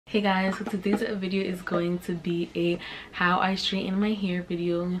Hey guys, so today's video is going to be a how I straighten my hair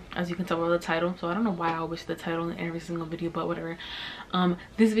video, as you can tell by the title. So I don't know why I always say the title in every single video, but whatever.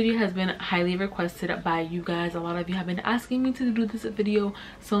 This video has been highly requested by you guys. A lot of you have been asking me to do this video,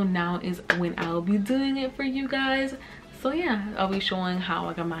 so now is when I'll be doing it for you guys. So yeah, I'll be showing how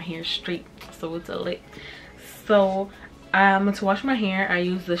I got my hair straight, so it's a lit. So to wash my hair, I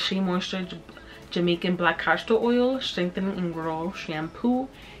use the Shea Moisture Jamaican Black Castor Oil Strengthening and Grow Shampoo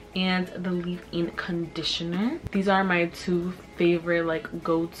and the leave-in conditioner. These are my two favorite like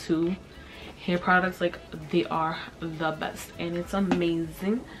go-to hair products. Like, they are the best and it's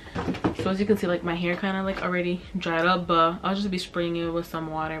amazing. So as you can see, like, my hair kind of like already dried up, but I'll just be spraying it with some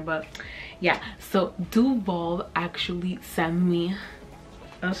water. But yeah, so Duval actually sent me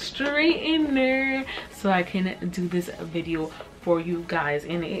a straightener so I can do this video for you guys,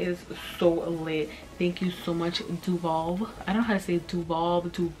 and it is so lit. Thank you so much, Duval. I don't know how to say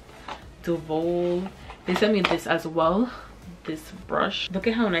Duval. They sent me this as well, this brush. Look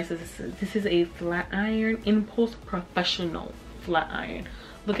at how nice this is. This is a flat iron Impulse Professional flat iron.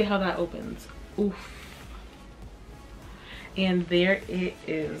 Look at how that opens. Oof. And there it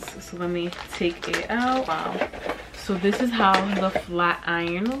is. So let me take it out. Wow. So this is how the flat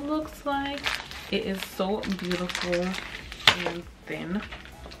iron looks like. It is so beautiful and thin.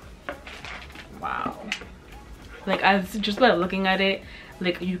 Wow. Like, just by looking at it,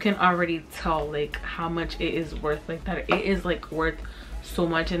 like, you can already tell like how much it is worth. Like, that it is like worth so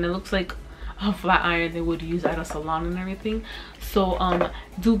much, and it looks like a flat iron they would use at a salon and everything. So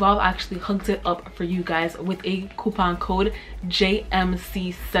Duval actually hooked it up for you guys with a coupon code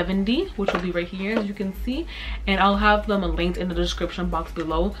JMC70, which will be right here, as you can see, and I'll have them linked in the description box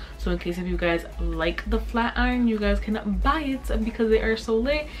below. So in case if you guys like the flat iron, you guys can buy it, and because they are so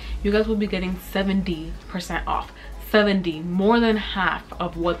lit, you guys will be getting 70% off. 70, more than half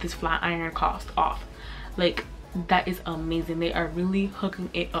of what this flat iron cost off. Like, that is amazing. They are really hooking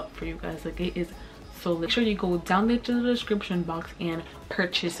it up for you guys. Like, it is so lit. Make sure you go down there to the description box and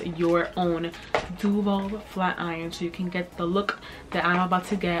purchase your own Duval flat iron so you can get the look that I'm about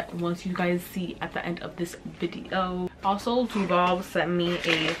to get once you guys see at the end of this video. Also, Duval sent me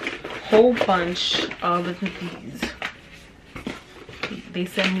a whole bunch of these. They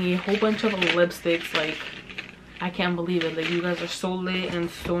sent me a whole bunch of lipsticks. Like, I can't believe it. Like, you guys are so lit and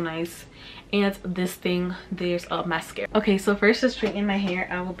so nice. And this thing, there's a mascara. Okay, so first, to straighten my hair,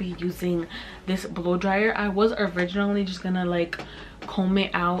 I will be using this blow dryer. I was originally just gonna like comb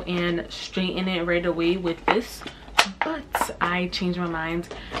it out and straighten it right away with this, but I changed my mind.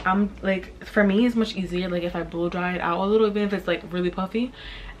 I'm like, for me it's much easier like if I blow dry it out a little, even if it's like really puffy,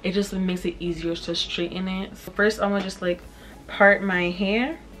 it just makes it easier to straighten it. So first, I'm gonna just like part my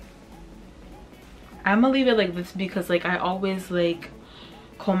hair. I'm gonna leave it like this because like I always like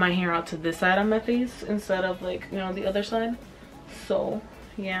comb my hair out to this side of my face instead of like, you know, the other side. So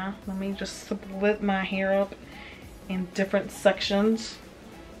yeah, let me just split my hair up in different sections.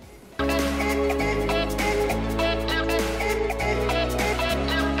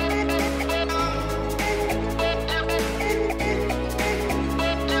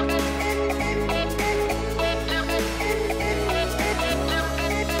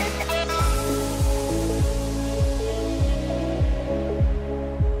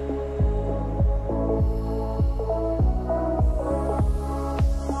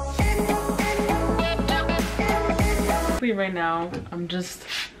 Right now I'm just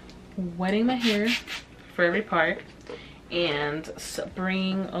wetting my hair for every part and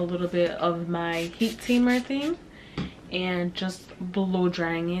spraying a little bit of my heat tamer thing and just blow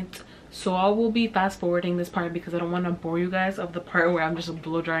drying it. So I will be fast forwarding this part because I don't want to bore you guys of the part where I'm just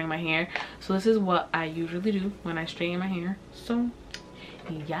blow drying my hair. So this is what I usually do when I straighten my hair. So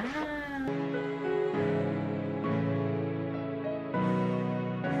yeah.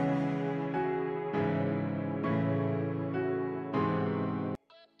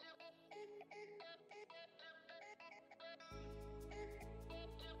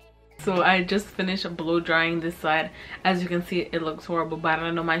 So I just finished blow drying this side. As you can see, it looks horrible, but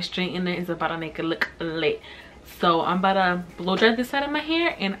I know my straightener is about to make it look lit. So I'm about to blow dry this side of my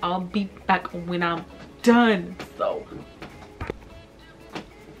hair and I'll be back when I'm done. So,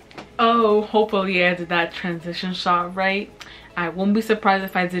 oh, hopefully I did that transition shot right. I won't be surprised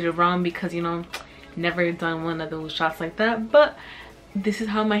if I did it wrong because, you know, never done one of those shots like that. But this is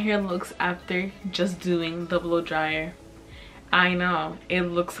how my hair looks after just doing the blow dryer. I know, it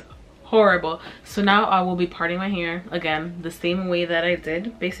looks horrible. So now I will be parting my hair again the same way that I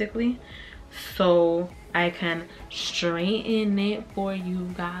did, basically, so I can straighten it for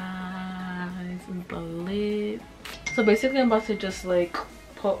you guys. It's lit. So basically I'm about to just like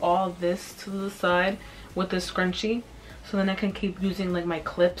put all this to the side with the scrunchie, so then I can keep using like my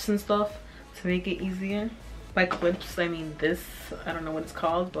clips and stuff to make it easier. By clips I mean this, I don't know what it's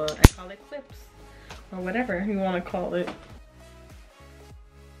called, but I call it clips or whatever you want to call it.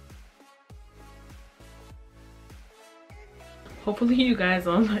 Hopefully you guys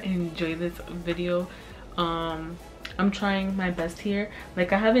enjoy this video. I'm trying my best here.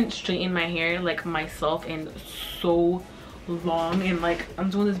 Like, I haven't straightened my hair like myself in so long, and like I'm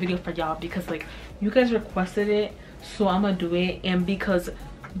doing this video for y'all because like you guys requested it, so I'm gonna do it. And because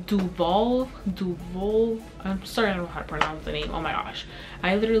Duval, I'm sorry, I don't know how to pronounce the name. Oh my gosh,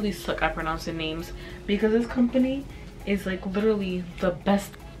 I literally suck at pronouncing names, because this company is like literally the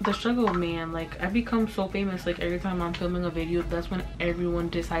best. The struggle, man, like I become so famous, like every time I'm filming a video, that's when everyone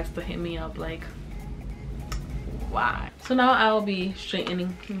decides to hit me up. Like, why? So now I'll be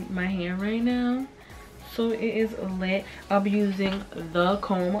straightening my hair right now, so it is lit. I'll be using the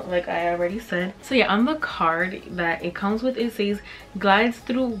comb like I already said. So yeah, on the card that it comes with, it says glides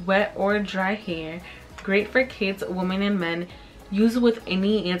through wet or dry hair, great for kids, women, and men, used with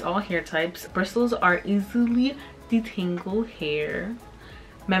any and all hair types, bristles are easily detangle hair,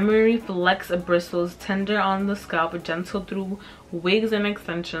 memory flex bristles, tender on the scalp, gentle through wigs and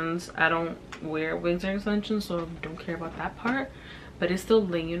extensions. I don't wear wigs or extensions, so don't care about that part, but it's still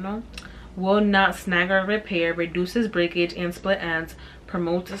lit, you know. Will not snag or repair, reduces breakage and split ends,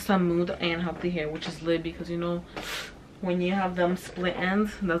 promotes smooth and healthy hair, which is lit because, you know, when you have them split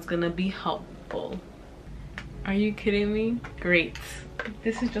ends, that's gonna be helpful. Are you kidding me? Great.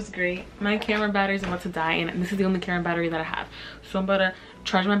 This is just great. My camera battery is about to die, and this is the only camera battery that I have, so I'm about to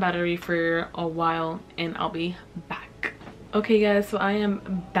charge my battery for a while and I'll be back. Okay guys, so I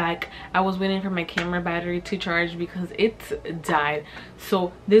am back. I was waiting for my camera battery to charge because it died.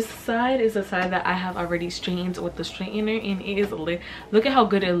 So this side is the side that I have already straightened with the straightener, and it is lit. Look at how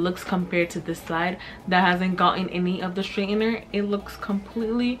good it looks compared to this side that hasn't gotten any of the straightener. It looks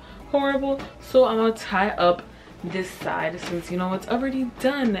completely horrible. So I'm gonna tie up this side since, you know, it's already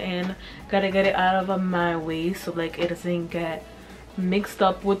done, and gotta get it out of my way so like it doesn't get mixed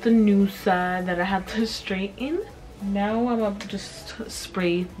up with the new side that I have to straighten. Now I'm gonna just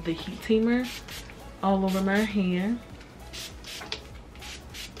spray the heat tamer all over my hair.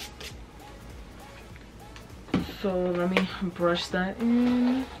 So let me brush that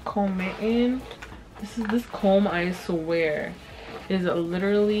in, comb it in. This comb, I swear, is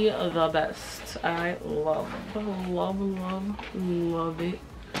literally the best. I love it.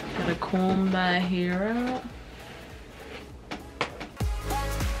 Gotta comb that hair out.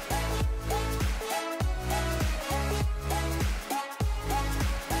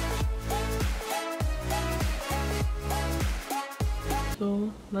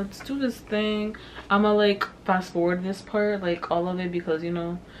 So let's do this thing. I'ma like fast forward this part, like all of it, because, you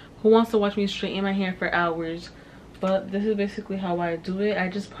know, who wants to watch me straighten my hair for hours? But this is basically how I do it. I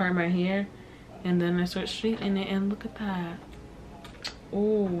just part my hair and then I start straightening it, and look at that.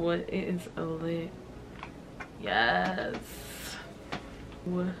 Oh, it is lit. Yes.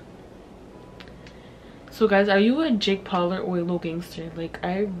 So guys, are you a Jake Paul or a Lil Gangster? Like,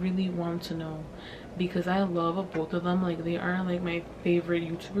 I really want to know, because I love both of them. Like, they are like my favorite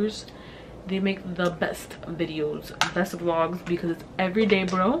YouTubers. They make the best videos, best vlogs, because it's every day,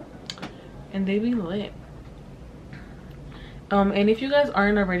 bro, and they be lit. And if you guys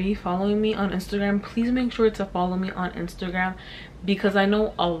aren't already following me on Instagram, please make sure to follow me on Instagram, because I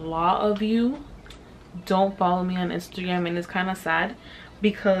know a lot of you don't follow me on Instagram, and it's kind of sad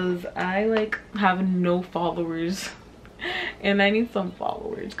because I like have no followers and I need some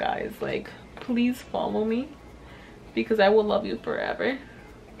followers, guys. Like, please follow me because I will love you forever.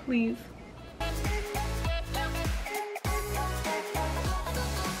 Please.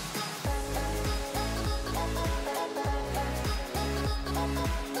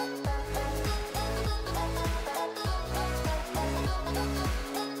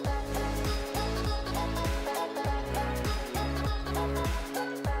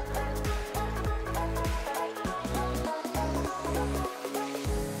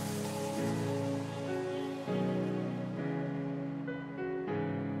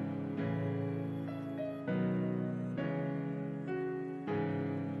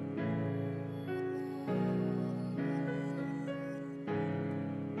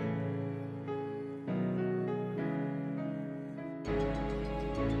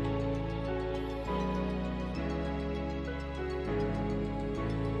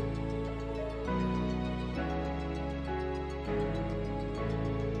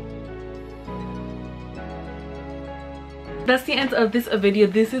 That's the end of this video.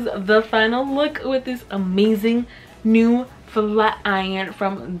 This is the final look with this amazing new flat iron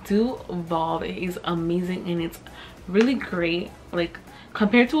from Duval. It is amazing and it's really great. Like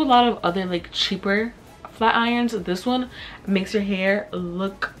compared to a lot of other like cheaper flat irons, this one makes your hair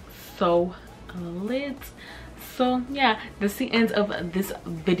look so lit. So yeah, that's the end of this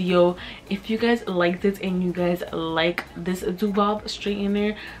video. If you guys liked it and you guys like this Duval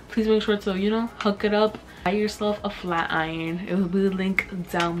straightener, please make sure to, you know, hook it up, buy yourself a flat iron. It will be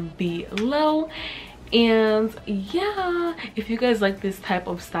linked down below. And yeah, if you guys like this type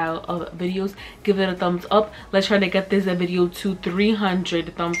of style of videos, give it a thumbs up. Let's try to get this video to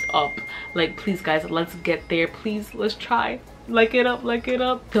 300 thumbs up. Like please guys, let's get there. Please, let's try. Like it up, like it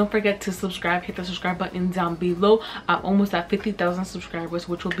up. Don't forget to subscribe. Hit the subscribe button down below. I'm almost at 50,000 subscribers,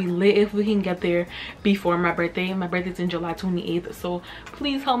 which will be lit if we can get there before my birthday. My birthday's in July 28th, so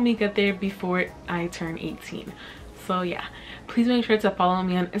please help me get there before I turn 18. So yeah, please make sure to follow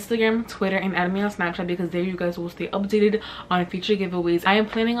me on Instagram, Twitter, and add me on Snapchat, because there you guys will stay updated on future giveaways. I am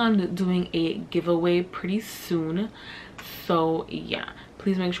planning on doing a giveaway pretty soon, so yeah,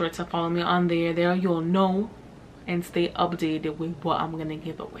 please make sure to follow me on there. There you'll know and stay updated with what I'm gonna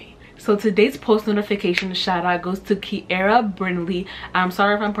give away. So today's post notification shout out goes to Kiera Brinley. I'm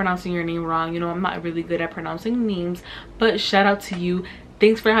sorry if I'm pronouncing your name wrong. You know, I'm not really good at pronouncing names, but shout out to you.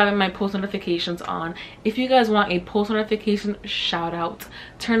 Thanks for having my post notifications on. If you guys want a post notification shout out,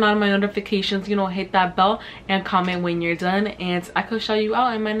 turn on my notifications, you know, hit that bell and comment when you're done, and I could shout you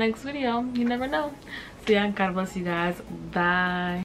out in my next video. You never know. So yeah, God bless you guys. Bye.